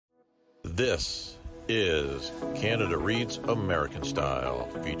This is Canada Reads American Style,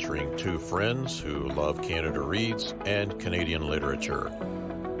 featuring two friends who love Canada Reads and Canadian literature.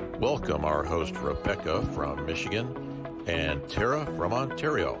 Welcome our host Rebecca from Michigan and Tara from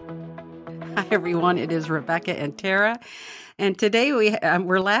Ontario. Hi everyone, it is Rebecca and Tara, and today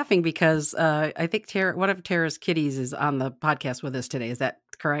we're laughing because I think one of Tara's kitties is on the podcast with us today. Is that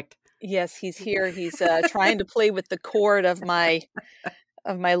correct? Yes, he's here. He's trying to play with the cord of my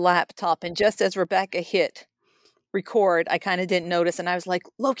laptop, and just as Rebecca hit record, I kind of didn't notice, and I was like,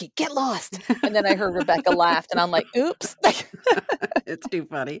 "Loki, get lost!" And then I heard Rebecca laughed, and I'm like, "Oops!" It's too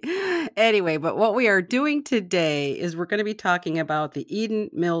funny. Anyway, but what we are doing today is we're going to be talking about the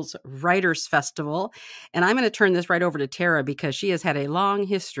Eden Mills Writers Festival, and I'm going to turn this right over to Tara because she has had a long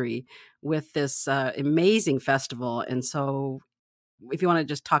history with this amazing festival, and so if you want to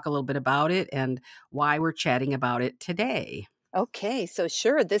just talk a little bit about it and why we're chatting about it today. Okay, so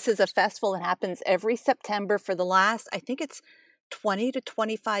sure. This is a festival that happens every September for the last, I think it's 20 to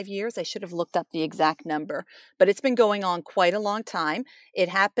 25 years. I should have looked up the exact number, but it's been going on quite a long time. It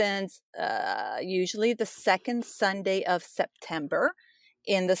happens usually the second Sunday of September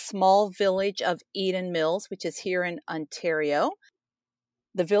in the small village of Eden Mills, which is here in Ontario.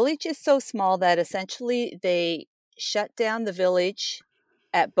 The village is so small that essentially they shut down the village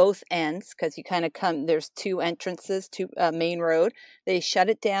at both ends because you kind of there's two entrances to main road. They shut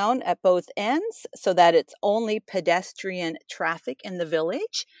it down at both ends so that it's only pedestrian traffic in the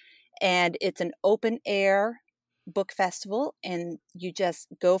village. And it's an open air book festival. And you just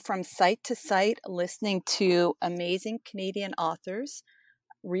go from site to site listening to amazing Canadian authors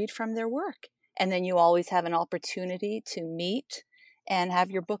read from their work. And then you always have an opportunity to meet and have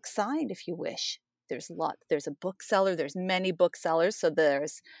your book signed if you wish. There's a bookseller, there's many booksellers. So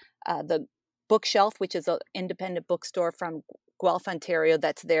there's the Bookshelf, which is an independent bookstore from Guelph, Ontario.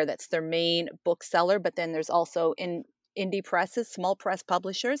 That's their main bookseller. But then there's also indie presses, small press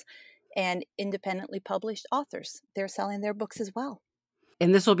publishers, and independently published authors. They're selling their books as well.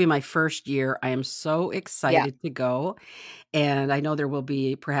 And this will be my first year. I am so excited to go. And I know there will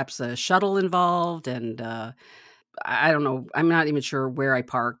be perhaps a shuttle involved and I don't know. I'm not even sure where I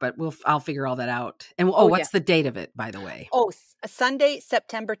park, but I'll figure all that out. And what's the date of it, by the way? Sunday,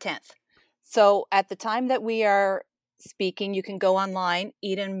 September 10th. So at the time that we are speaking, you can go online,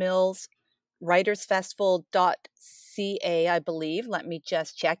 Eden Mills writersfestival.ca, I believe. Let me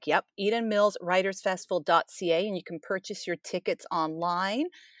just check. Yep, Eden Mills writersfestival.ca, and you can purchase your tickets online.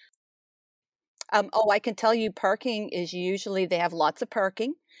 I can tell you parking is usually, they have lots of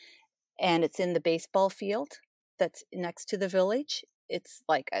parking, and it's in the baseball field that's next to the village. It's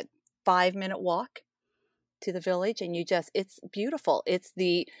like a 5-minute walk to the village, and it's beautiful. It's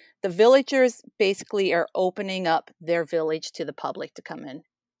the villagers basically are opening up their village to the public to come and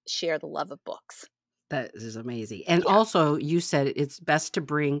share the love of books. That is amazing. And also you said it's best to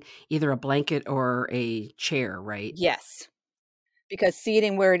bring either a blanket or a chair, right? Yes. Because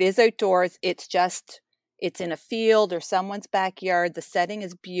seating where it is outdoors, it's in a field or someone's backyard. The setting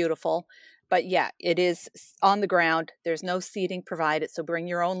is beautiful. But yeah, it is on the ground. There's no seating provided. So bring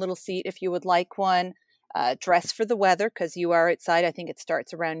your own little seat if you would like one. Dress for the weather because you are outside. I think it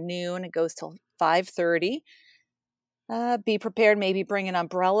starts around noon. It goes till 5:30. Be prepared. Maybe bring an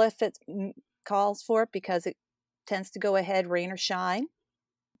umbrella if it calls for it because it tends to go ahead, rain or shine.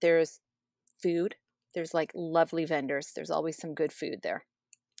 There's food. There's like lovely vendors. There's always some good food there.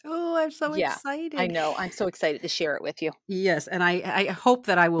 Oh, I'm so excited. I know. I'm so excited to share it with you. Yes. And I hope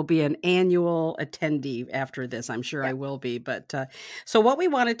that I will be an annual attendee after this. I'm sure I will be. But so what we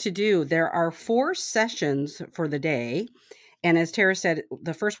wanted to do, there are 4 sessions for the day. And as Tara said,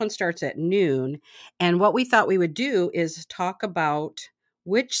 the first one starts at noon. And what we thought we would do is talk about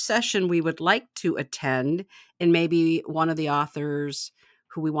which session we would like to attend and maybe one of the authors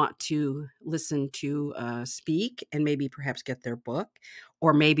who we want to listen to speak and maybe perhaps get their book,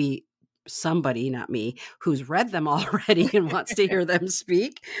 or maybe somebody, not me, who's read them already and wants to hear them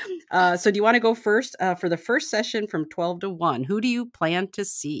speak. So do you want to go first for the first session from 12 to 1? Who do you plan to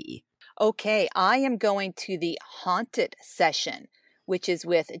see? Okay, I am going to the Haunted session, which is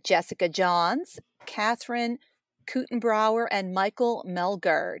with Jessica Johns, Catherine Kutenbrauer, and Michael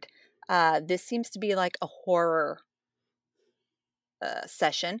Melgaard. This seems to be like a horror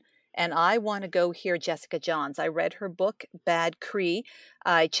session, and I want to go hear Jessica Johns. I read her book, Bad Cree.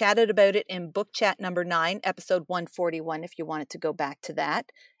 I chatted about it in book chat number 9, episode 141, if you wanted to go back to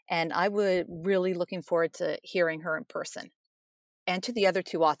that. And I would really looking forward to hearing her in person and to the other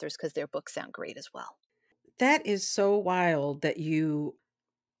 2 authors because their books sound great as well. That is so wild that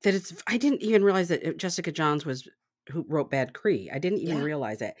I didn't even realize that Jessica Johns was who wrote Bad Cree. I didn't even Yeah.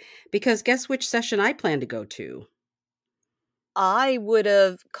 realize that. Because guess which session I plan to go to? I would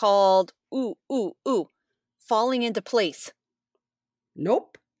have called, falling into place.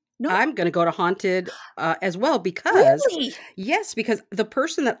 Nope. No, I'm going to go to Haunted as well because, really? yes, because the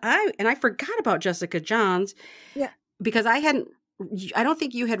person that I forgot about Jessica Johns Yeah. because I don't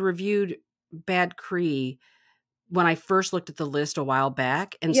think you had reviewed Bad Cree when I first looked at the list a while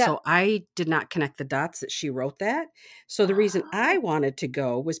back. And Yeah. so I did not connect the dots that she wrote that. So the reason I wanted to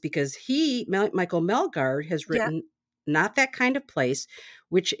go was because Michael Melgaard has written Not That Kind of Place,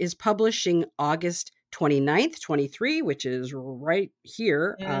 which is publishing August 29th, 23, which is right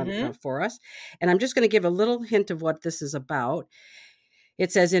here for us. And I'm just going to give a little hint of what this is about.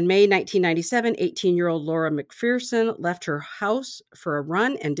 It says in May 1997, 18-year-old Laura McPherson left her house for a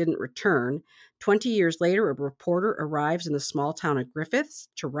run and didn't return. 20 years later, a reporter arrives in the small town of Griffiths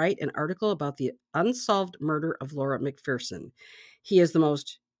to write an article about the unsolved murder of Laura McPherson. He is the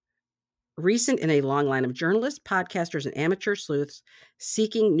most recent in a long line of journalists, podcasters, and amateur sleuths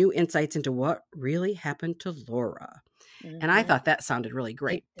seeking new insights into what really happened to Laura. And I thought that sounded really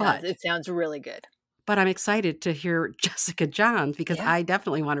great. It sounds really good. But I'm excited to hear Jessica Johns because I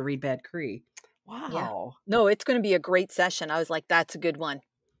definitely want to read Bad Cree. Wow. Yeah. No, it's going to be a great session. I was like, that's a good one.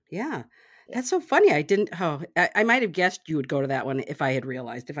 Yeah. That's so funny. I might have guessed you would go to that one if I had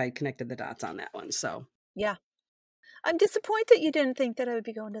connected the dots on that one. So, yeah. I'm disappointed you didn't think that I would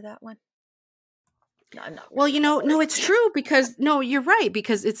be going to that one. No, I'm not. Well, no, it's true because you're right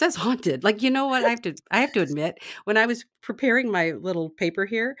because it says haunted. Like, you know what? I have to admit, when I was preparing my little paper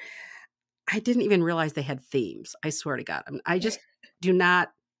here, I didn't even realize they had themes. I swear to God. I just do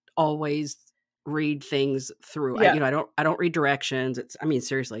not always read things through. Yeah. I don't read directions.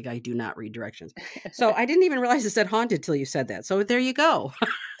 Seriously, I do not read directions. So I didn't even realize it said haunted till you said that. So there you go.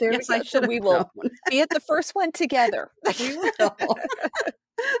 There yes, we go. So we will be at the first one together. We will.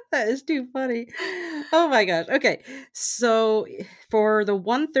 That is too funny. Oh my gosh. Okay. So for the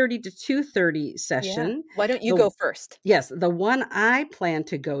 1:30 to 2:30 session. Why don't you go first? Yes. The one I plan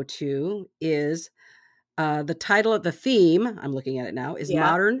to go to is the title of the theme, I'm looking at it now, is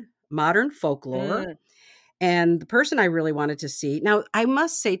modern folklore. And the person I really wanted to see. Now, I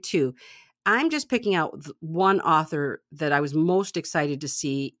must say too, I'm just picking out one author that I was most excited to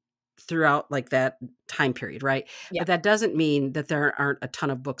see throughout like that time period, right? Yeah. But that doesn't mean that there aren't a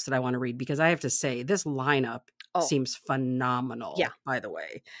ton of books that I want to read because I have to say this lineup seems phenomenal, by the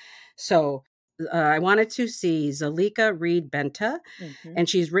way. So I wanted to see Zalika Reid-Benta, and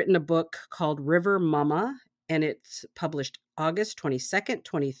she's written a book called River Mumma, and it's published August 22nd,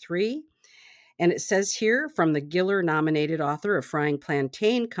 23. And it says here, from the Gillmor-nominated author of Frying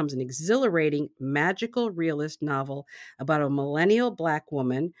Plantain comes an exhilarating, magical realist novel about a millennial Black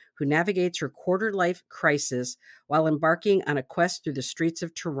woman who navigates her quarter-life crisis while embarking on a quest through the streets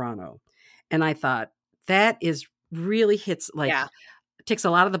of Toronto. And I thought, that is really ticks a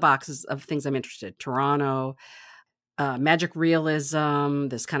lot of the boxes of things I'm interested in. Toronto, magic realism,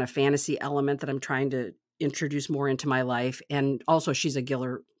 this kind of fantasy element that I'm trying to introduce more into my life. And also she's a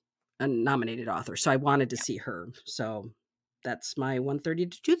nominated author. So I wanted to see her. So that's my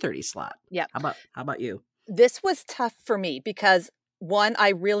 1:30 to 2:30 slot. Yeah. How about you? This was tough for me because one, I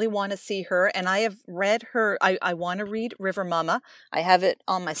really want to see her and I have read her. I want to read River Mumma. I have it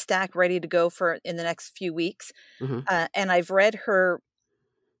on my stack ready to go for in the next few weeks. And I've read her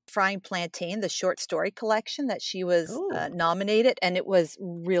Frying Plantain, the short story collection that she was nominated. And it was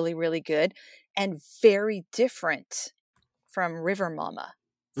really, really good and very different from River Mumma.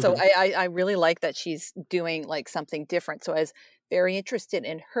 So I really like that she's doing like something different. So I was very interested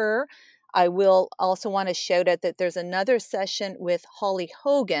in her. I will also want to shout out that there's another session with Holly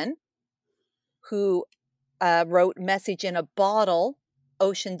Hogan, who wrote Message in a Bottle,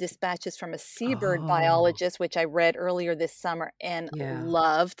 Ocean Dispatches from a Seabird Biologist, which I read earlier this summer and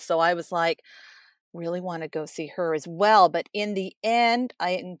loved. So I was like, really want to go see her as well. But in the end,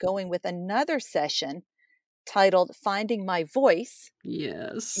 I am going with another session titled Finding My Voice.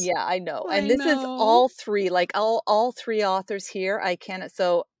 Yes. Yeah, I know. And this is all three, like all three authors here. I cannot.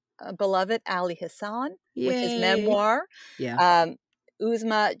 So beloved Ali Hassan, which is memoir. Yeah.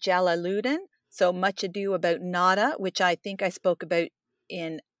 Uzma Jalaluddin. So Much Ado About Nada, which I think I spoke about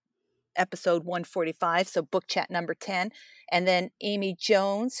in episode 145. So book chat number 10. And then Amy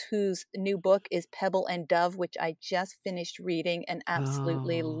Jones, whose new book is Pebble and Dove, which I just finished reading and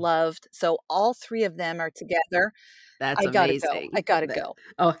absolutely loved. So all three of them are together. That's amazing. I gotta go.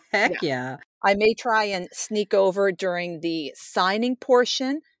 Oh, heck yeah. I may try and sneak over during the signing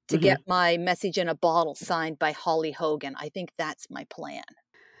portion to get my Message in a Bottle signed by Holly Hogan. I think that's my plan.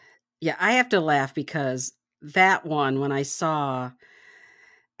 Yeah, I have to laugh because that one, when I saw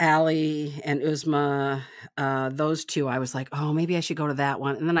Allie and Uzma, those two, I was like, oh, maybe I should go to that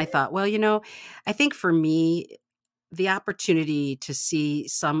one. And then I thought, well, I think for me, the opportunity to see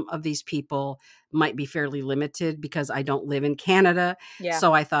some of these people might be fairly limited because I don't live in Canada. Yeah.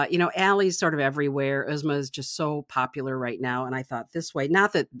 So I thought, Allie's sort of everywhere. Uzma is just so popular right now. And I thought this way,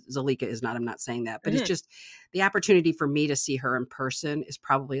 not that Zalika is not, I'm not saying that, but it's just the opportunity for me to see her in person is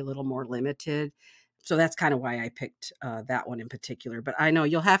probably a little more limited. So that's kind of why I picked that one in particular. But I know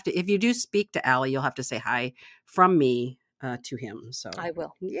you'll have to, if you do speak to Allie, you'll have to say hi from me to him. So I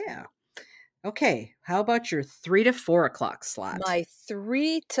will. Yeah. Okay. How about your 3 to 4 o'clock slot? My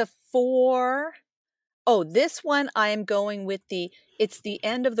 3 to 4. Oh, this one I am going with It's the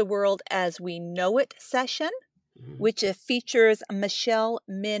End of the World as We Know It session, which features Michelle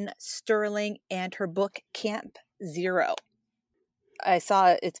Min Sterling and her book Camp Zero. I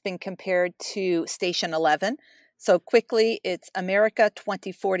saw it's been compared to Station 11. So quickly, it's America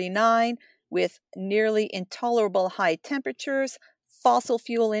 2049 with nearly intolerable high temperatures, fossil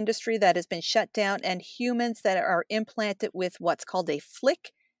fuel industry that has been shut down, and humans that are implanted with what's called a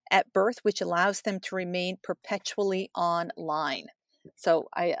flick at birth, which allows them to remain perpetually online. So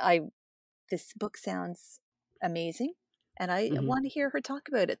this book sounds amazing, and I want to hear her talk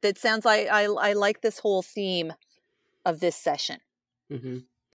about it. That sounds like I like this whole theme of this session.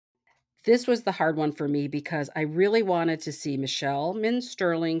 This was the hard one for me because I really wanted to see Michelle Min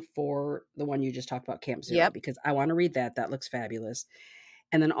Sterling for the one you just talked about, Camp Zero, because I want to read that. That looks fabulous.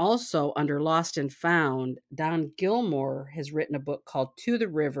 And then also under Lost and Found, Don Gillmor has written a book called To the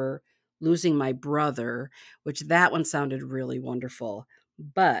River, Losing My Brother, which that one sounded really wonderful.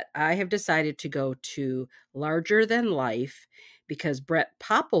 But I have decided to go to Larger Than Life because Brett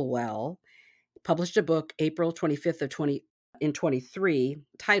Popplewell published a book April 25th of 2023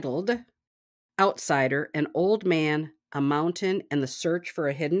 titled Outsider, An Old Man, a Mountain, and the Search for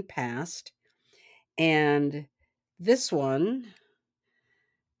a Hidden Past. And this one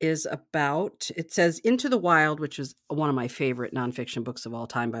is about, it says Into the Wild, which is one of my favorite nonfiction books of all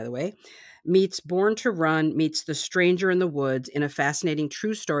time, by the way, meets Born to Run, meets The Stranger in the Woods in a fascinating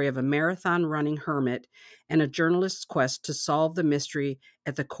true story of a marathon running hermit and a journalist's quest to solve the mystery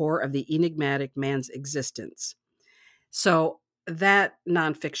at the core of the enigmatic man's existence. So that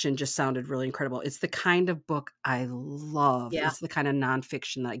nonfiction just sounded really incredible. It's the kind of book I love. Yeah. It's the kind of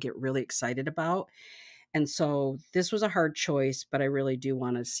nonfiction that I get really excited about. And so this was a hard choice, but I really do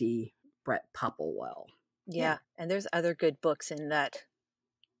want to see Brett Popplewell. Yeah. And there's other good books in that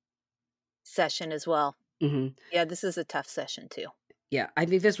session as well. Yeah, this is a tough session too. Yeah, I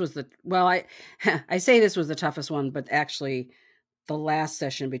think this was I say this was the toughest one, but actually the last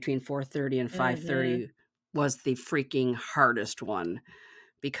session between 4:30 and 5:30 was the freaking hardest one,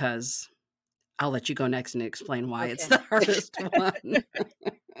 because I'll let you go next and explain why it's the hardest one.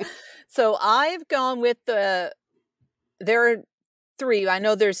 So I've gone with there are 3. I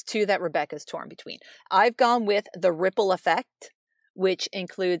know there's 2 that Rebecca's torn between. I've gone with The Ripple Effect, which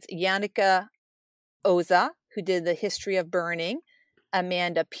includes Janika Oza, who did The History of Burning,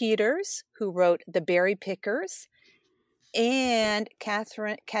 Amanda Peters, who wrote The Berry Pickers, and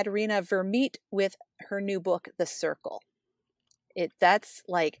Katherena Vermette with her new book, The Circle. That's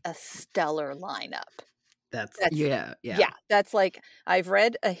like a stellar lineup. That's That's like, I've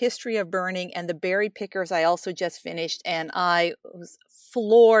read A History of Burning and The Berry Pickers I also just finished, and I was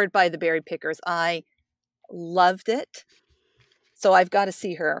floored by The Berry Pickers. I loved it. So I've got to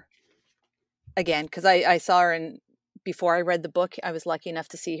see her again, because I saw her before I read the book. I was lucky enough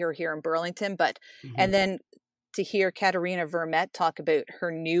to see her here in Burlington, and then to hear Katherena Vermette talk about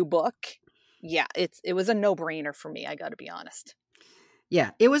her new book, it was a no-brainer for me, I got to be honest.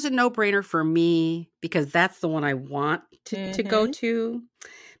 Yeah, it was a no-brainer for me because that's the one I want to go to,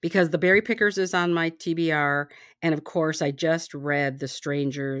 because The Berry Pickers is on my TBR. And of course, I just read The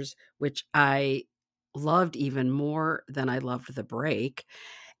Strangers, which I loved even more than I loved The Break.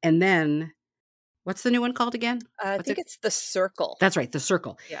 And then, what's the new one called again? I think it's The Circle. That's right, The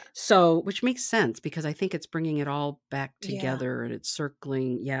Circle. Yeah. So, which makes sense because I think it's bringing it all back together and it's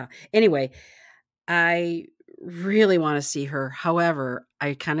circling. Yeah. Anyway, I really want to see her. However,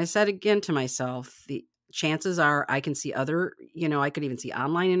 I kind of said again to myself, the chances are I can see other, I could even see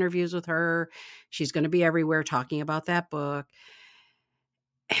online interviews with her. She's going to be everywhere talking about that book.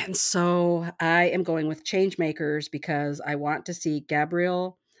 And so I am going with Changemakers because I want to see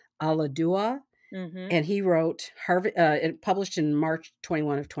Gabriel Allahdua. And he wrote, it published in March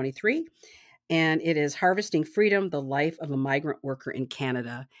 21 of 23. And it is Harvesting Freedom, the Life of a Migrant Worker in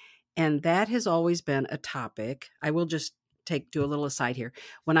Canada. And that has always been a topic. I will just do a little aside here.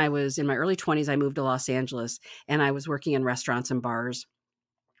 When I was in my early 20s, I moved to Los Angeles, and I was working in restaurants and bars.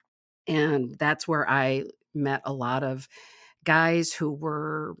 And that's where I met a lot of guys who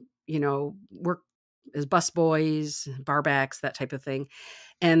were, work as busboys, barbacks, that type of thing.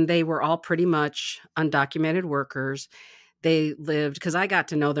 And they were all pretty much undocumented workers. They lived, because I got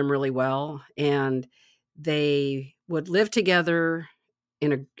to know them really well, and they would live together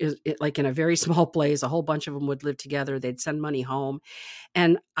in a very small place. A whole bunch of them would live together. They'd send money home.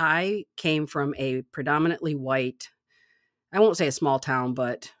 And I came from a predominantly white, I won't say a small town,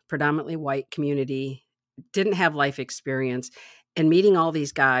 but predominantly white community, didn't have life experience. And meeting all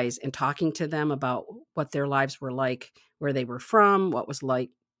these guys and talking to them about what their lives were like, where they were from, what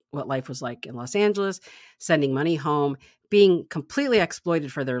life was like in Los Angeles, sending money home, being completely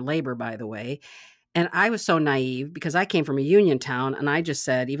exploited for their labor, by the way. And I was so naive because I came from a union town, and I just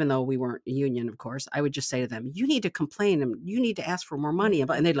said, even though we weren't a union, of course, I would just say to them, you need to complain and you need to ask for more money.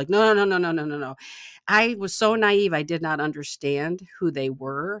 And they'd like, no. I was so naive. I did not understand who they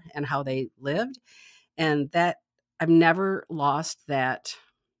were and how they lived. And that I've never lost that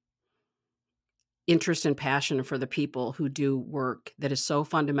interest and passion for the people who do work that is so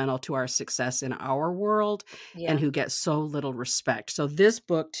fundamental to our success in our world and who get so little respect. So this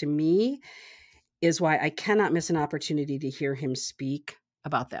book, to me, is why I cannot miss an opportunity to hear him speak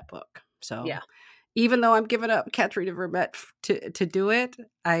about that book. So even though I'm giving up Katherena Vermette to do it,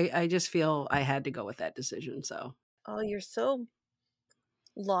 I just feel I had to go with that decision. So, oh, you're so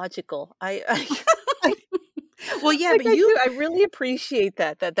logical. I well, yeah, like but I really appreciate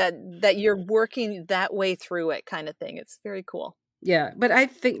that you're working that way through it, kind of thing. It's very cool. Yeah, but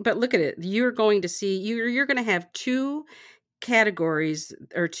look at it. You're going to see, you're going to have 2 categories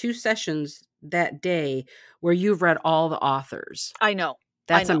or 2 sessions that day where you've read all the authors. I know.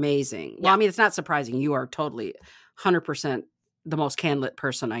 That's amazing. Yeah. Well, I mean, it's not surprising. You are totally 100% the most candid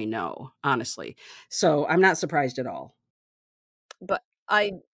person I know, honestly. So I'm not surprised at all. But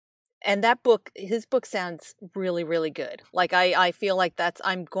and that book, his book sounds really, really good. Like I feel like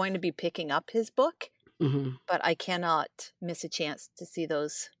I'm going to be picking up his book, but I cannot miss a chance to see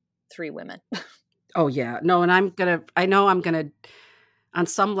those 3 women. Oh yeah. No, and I know I'm going to, on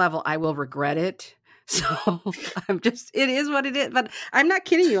some level, I will regret it. So it is what it is. But I'm not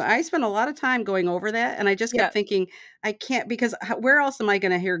kidding you. I spent a lot of time going over that, and I just kept thinking, I can't, because where else am I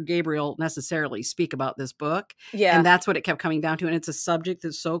going to hear Gabriel necessarily speak about this book? Yeah. And that's what it kept coming down to. And it's a subject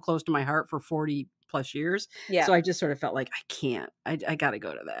that's so close to my heart for 40 plus years. Yeah. So I just sort of felt like I can't. I got to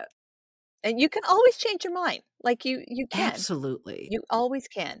go to that. And you can always change your mind. Like you can. Absolutely. You always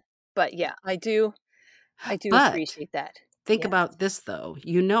can. But yeah, I do appreciate that. Think about this, though.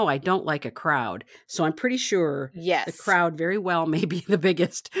 I don't like a crowd. So I'm pretty sure the crowd very well may be the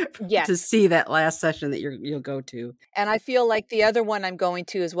biggest to see that last session that you'll go to. And I feel like the other one I'm going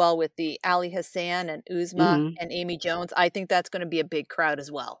to as well, with the Ali Hassan and Uzma and Amy Jones, I think that's going to be a big crowd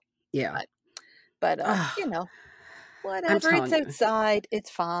as well. Yeah. But whatever. It's outside. It's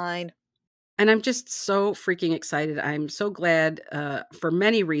fine. And I'm just so freaking excited. I'm so glad for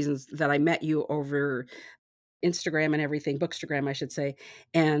many reasons that I met you over Instagram and everything, Bookstagram, I should say.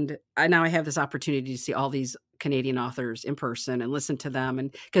 And now I have this opportunity to see all these Canadian authors in person and listen to them.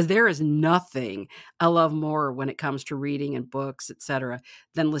 And because there is nothing I love more when it comes to reading and books, etc.,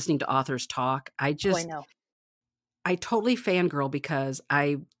 than listening to authors talk. I know. I totally fangirl because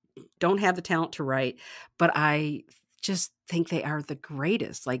I don't have the talent to write, but I just think they are the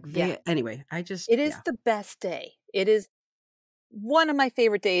greatest. Anyway, it is the best day. It is one of my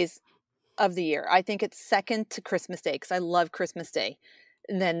favorite days of the year. I think it's second to Christmas Day, because I love Christmas Day.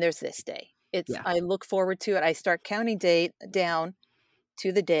 And then there's this day. I look forward to it. I start counting down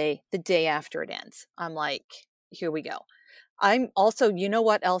to the day after it ends. I'm like, here we go. I'm also, you know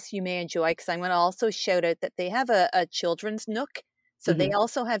what else you may enjoy? Because I'm going to also shout out that they have a children's nook. So they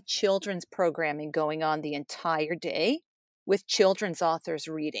also have children's programming going on the entire day with children's authors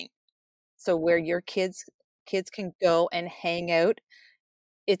reading. So where your kids can go and hang out.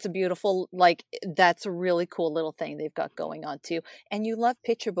 It's a beautiful, that's a really cool little thing they've got going on too. And you love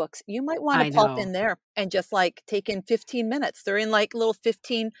picture books. You might want to pop in there and just take in 15 minutes. They're in little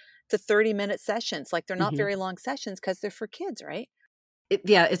 15 to 30-minute sessions. They're not very long sessions because they're for kids, right?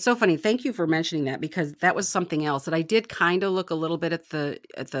 It's so funny. Thank you for mentioning that, because that was something else that I did kind of look a little bit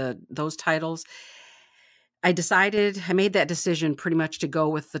at those titles. I made that decision pretty much to go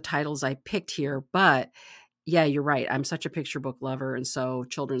with the titles I picked here, but yeah, you're right. I'm such a picture book lover, and so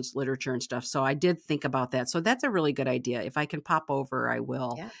children's literature and stuff. So I did think about that. So that's a really good idea. If I can pop over, I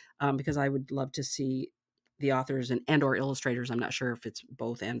will, because I would love to see the authors and or illustrators. I'm not sure if it's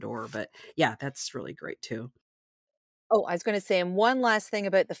both and or, but yeah, that's really great too. Oh, I was going to say, and one last thing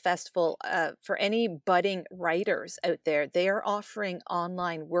about the festival, for any budding writers out there, they are offering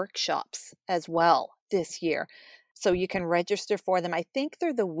online workshops as well this year. So you can register for them. I think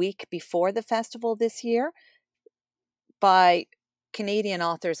they're the week before the festival this year by Canadian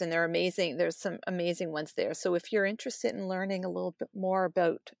authors, and they're amazing. There's some amazing ones there. So if you're interested in learning a little bit more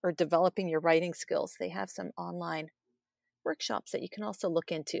about or developing your writing skills, they have some online workshops that you can also look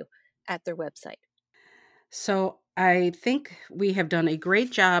into at their website. So I think we have done a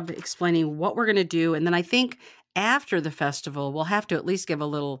great job explaining what we're going to do. And then I think after the festival, we'll have to at least give a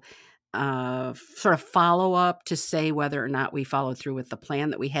little sort of follow up to say whether or not we followed through with the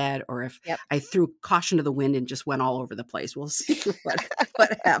plan that we had, or if Yep. I threw caution to the wind and just went all over the place. We'll see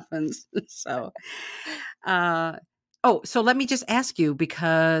what happens. So, so let me just ask you,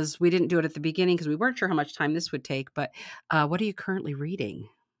 because we didn't do it at the beginning because we weren't sure how much time this would take, but what are you currently reading?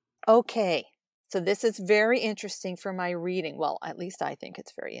 Okay. So this is very interesting for my reading. Well, at least I think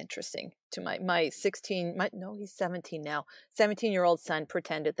it's very interesting to my 16, no, he's 17 now. 17-year-old son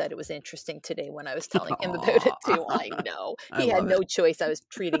pretended that it was interesting today when I was telling him about it too. I know. He had no choice. I was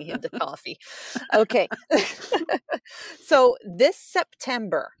treating him to coffee. Okay. So this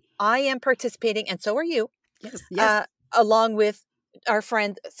September, I am participating, and so are you. Yes. Along with our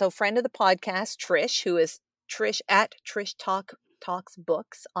friend of the podcast, Trish, who is Trish at Trish Talks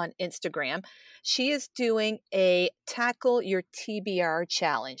Books on Instagram. She is doing a Tackle Your TBR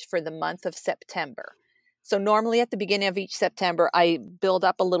challenge for the month of September. So normally at the beginning of each September, I build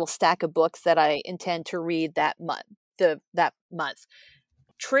up a little stack of books that I intend to read that month.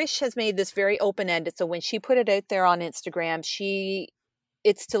 Trish has made this very open-ended. So when she put it out there on Instagram,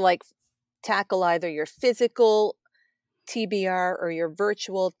 it's to like tackle either your physical TBR or your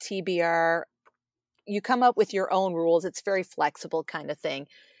virtual TBR. You come up with your own rules. It's very flexible kind of thing.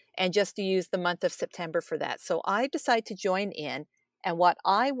 And just to use the month of September for that. So I decide to join in, and what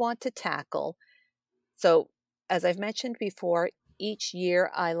I want to tackle. So as I've mentioned before, each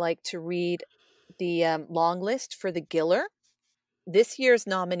year I like to read the long list for the Gillmor. This year's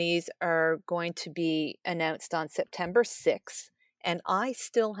nominees are going to be announced on September 6th. And I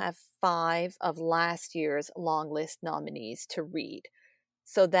still have 5 of last year's long list nominees to read.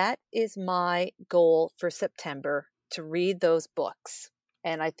 So that is my goal for September, to read those books.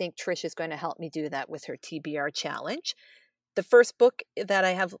 And I think Trish is going to help me do that with her TBR challenge. The first book that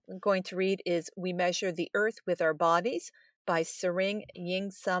I have going to read is We Measure the Earth with Our Bodies by Tsering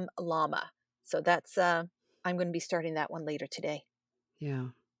Yingsun Lama. So that's, I'm going to be starting that one later today. Yeah.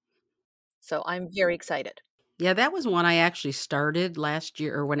 So I'm very excited. Yeah, that was one I actually started last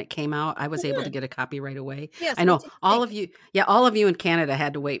year, or when it came out. I was able to get a copy right away. Yes, I know all of you in Canada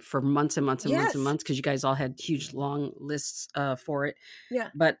had to wait for months and months and months and Yes. months because you guys all had huge long lists for it. Yeah.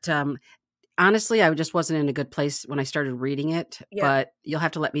 But honestly, I just wasn't in a good place when I started reading it. Yeah. But you'll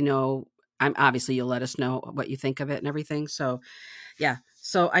have to let me know. Obviously you'll let us know what you think of it and everything. So yeah.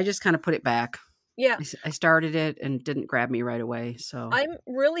 So I just kind of put it back. Yeah. I started it and didn't grab me right away. So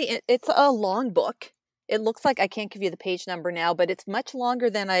it's a long book. It looks like, I can't give you the page number now, but it's much longer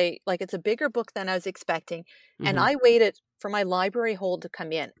than it's a bigger book than I was expecting. Mm-hmm. And I waited for my library hold to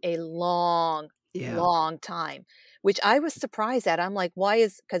come in a long time, which I was surprised at. I'm like, why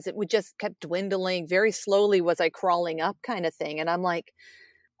because it would just kept dwindling very slowly. Was I crawling up kind of thing? And I'm like,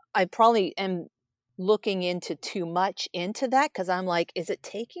 I probably am looking into too much into that, because I'm like, is it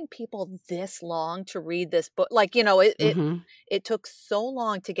taking people this long to read this book? Like, it took so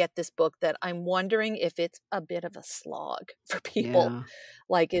long to get this book that I'm wondering if it's a bit of a slog for people. Yeah.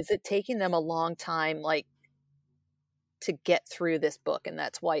 Like, is it taking them a long time, like, to get through this book? And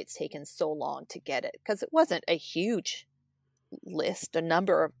that's why it's taken so long to get it, because it wasn't a huge list, a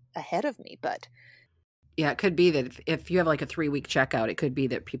number ahead of me, but yeah, it could be that if you have like a 3-week checkout, it could be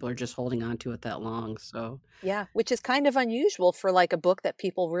that people are just holding on to it that long. So yeah, which is kind of unusual for like a book that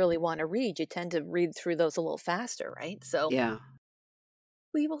people really want to read. You tend to read through those a little faster, right? So yeah,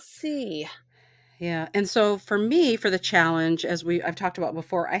 we will see. Yeah. And so for me, for the challenge, as I've talked about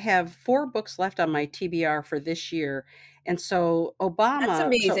before, I have 4 books left on my TBR for this year. And so Obama. That's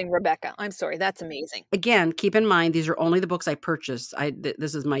amazing, Rebecca. I'm sorry. That's amazing. Again, keep in mind, these are only the books I purchased.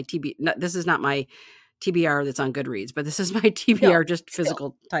 This is my this is not my TBR that's on Goodreads, but this is my TBR, just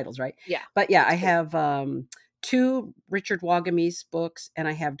physical titles, right? Yeah. But yeah, I have 2 Richard Wagame's books, and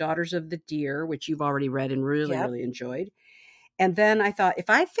I have Daughters of the Deer, which you've already read and really enjoyed. And then I thought, if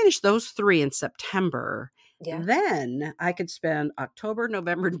I finish those 3 in September, then I could spend October,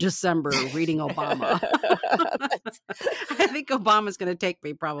 November, December reading Obama. I think Obama's going to take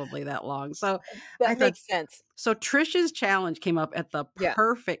me probably that long. So that makes sense. So Trish's challenge came up at the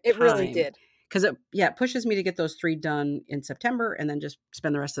perfect time. It really did. because it pushes me to get those 3 done in September and then just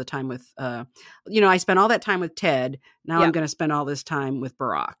spend the rest of the time with, I spent all that time with Ted. Now I'm going to spend all this time with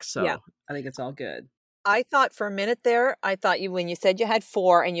Barack. So I think it's all good. I thought for a minute there, when you said you had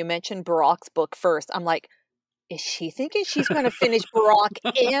 4 and you mentioned Barack's book first, I'm like, is she thinking she's going to finish Barack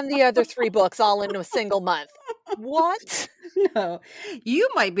and the other 3 books all in a single month? What? No, you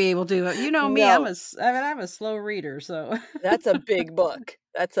might be able to. You know me, I'm a slow reader, so that's a big book.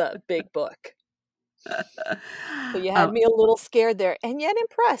 That's a big book. So you had me a little scared there, and yet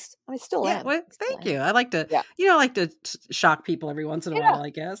impressed. I still am. Well, thank you. I like to, shock people every once in a while, I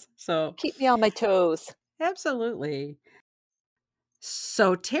guess. So keep me on my toes. Absolutely.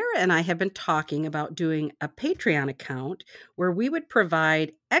 So Tara and I have been talking about doing a Patreon account where we would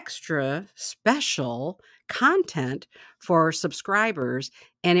provide extra special content for subscribers,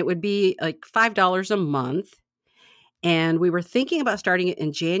 and it would be like $5 a month. And we were thinking about starting it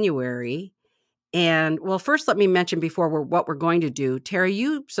in January. And well, first let me mention what we're going to do. Tara,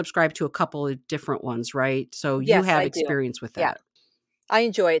 you subscribe to a couple of different ones, right? So you have experience with that. Yeah. I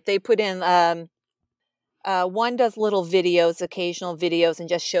enjoy it. They put in one does little videos, occasional videos, and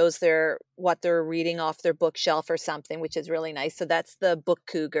just shows what they're reading off their bookshelf or something, which is really nice. So that's the Book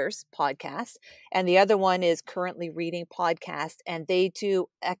Cougars podcast. And the other one is Currently Reading podcast. And they do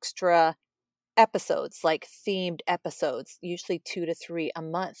extra episodes, like themed episodes, usually 2 to 3 a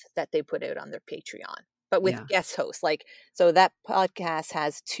month that they put out on their Patreon, but with guest hosts. So that podcast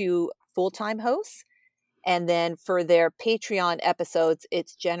has 2 full-time hosts. And then for their Patreon episodes,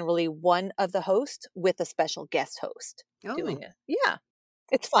 it's generally one of the hosts with a special guest host doing it. Yeah,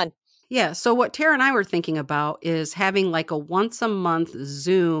 it's fun. Yeah. So what Tara and I were thinking about is having like a once a month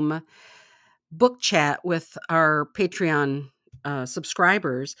Zoom book chat with our Patreon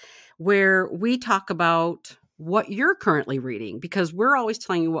subscribers where we talk about what you're currently reading, because we're always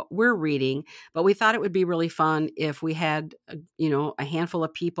telling you what we're reading, but we thought it would be really fun if we had, a handful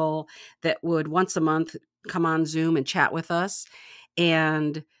of people that would once a month come on Zoom and chat with us.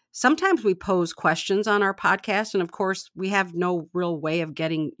 And sometimes we pose questions on our podcast. And of course, we have no real way of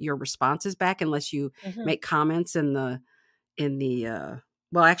getting your responses back unless you make comments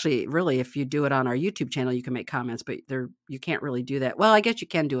well, actually, really, if you do it on our YouTube channel, you can make comments, but you can't really do that. Well, I guess you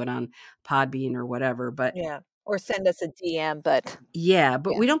can do it on Podbean or whatever, but or send us a DM, but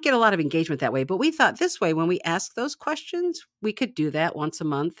we don't get a lot of engagement that way. But we thought this way, when we ask those questions, we could do that once a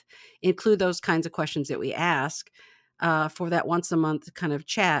month, include those kinds of questions that we ask for that once a month kind of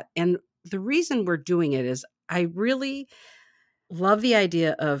chat. And the reason we're doing it is I really love the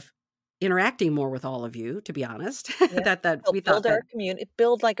idea of interacting more with all of you, to be honest. that we thought our community,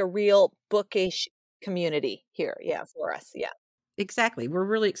 build like a real bookish community here. Yeah, for us. Yeah, exactly. We're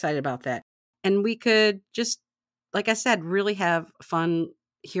really excited about that. And we could just, like I said, really have fun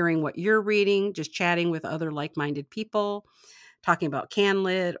hearing what you're reading, just chatting with other like-minded people, talking about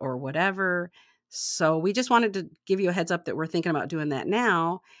CanLit or whatever. So we just wanted to give you a heads up that we're thinking about doing that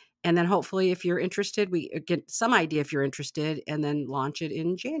now. And then hopefully if you're interested, we get some idea if you're interested, and then launch it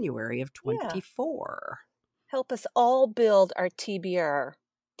in January of 24. Help us all build our TBR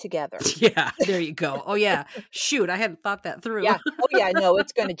together. Yeah, there you go. Oh yeah. Shoot, I hadn't thought that through. Yeah. Oh yeah, no,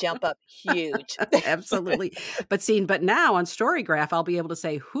 it's going to jump up huge. Absolutely. But now on Storygraph, I'll be able to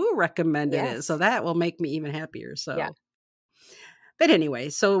say who recommended it. So that will make me even happier. So But anyway,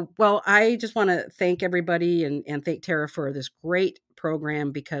 I just want to thank everybody and thank Tara for this great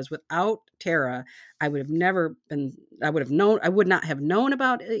program, because without Tara, I would not have known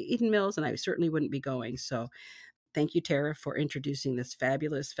about Eden Mills, and I certainly wouldn't be going. So thank you, Tara, for introducing this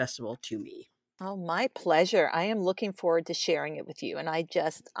fabulous festival to me. Oh, my pleasure. I am looking forward to sharing it with you. And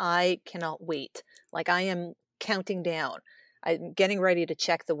I cannot wait. Like, I am counting down. I'm getting ready to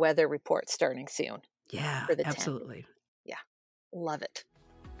check the weather report starting soon. Yeah, for the absolutely. 10th. Yeah, love it.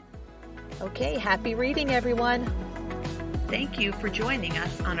 Okay, happy reading, everyone. Thank you for joining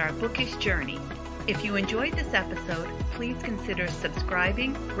us on our bookish journey. If you enjoyed this episode, please consider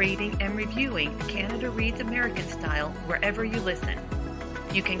subscribing, rating, and reviewing Canada Reads American Style wherever you listen.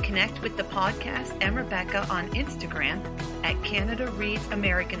 You can connect with the podcast and Rebecca on Instagram at Canada Reads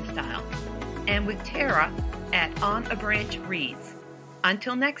American Style, and with Tara at On a Branch Reads.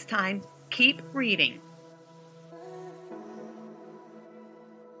 Until next time, keep reading.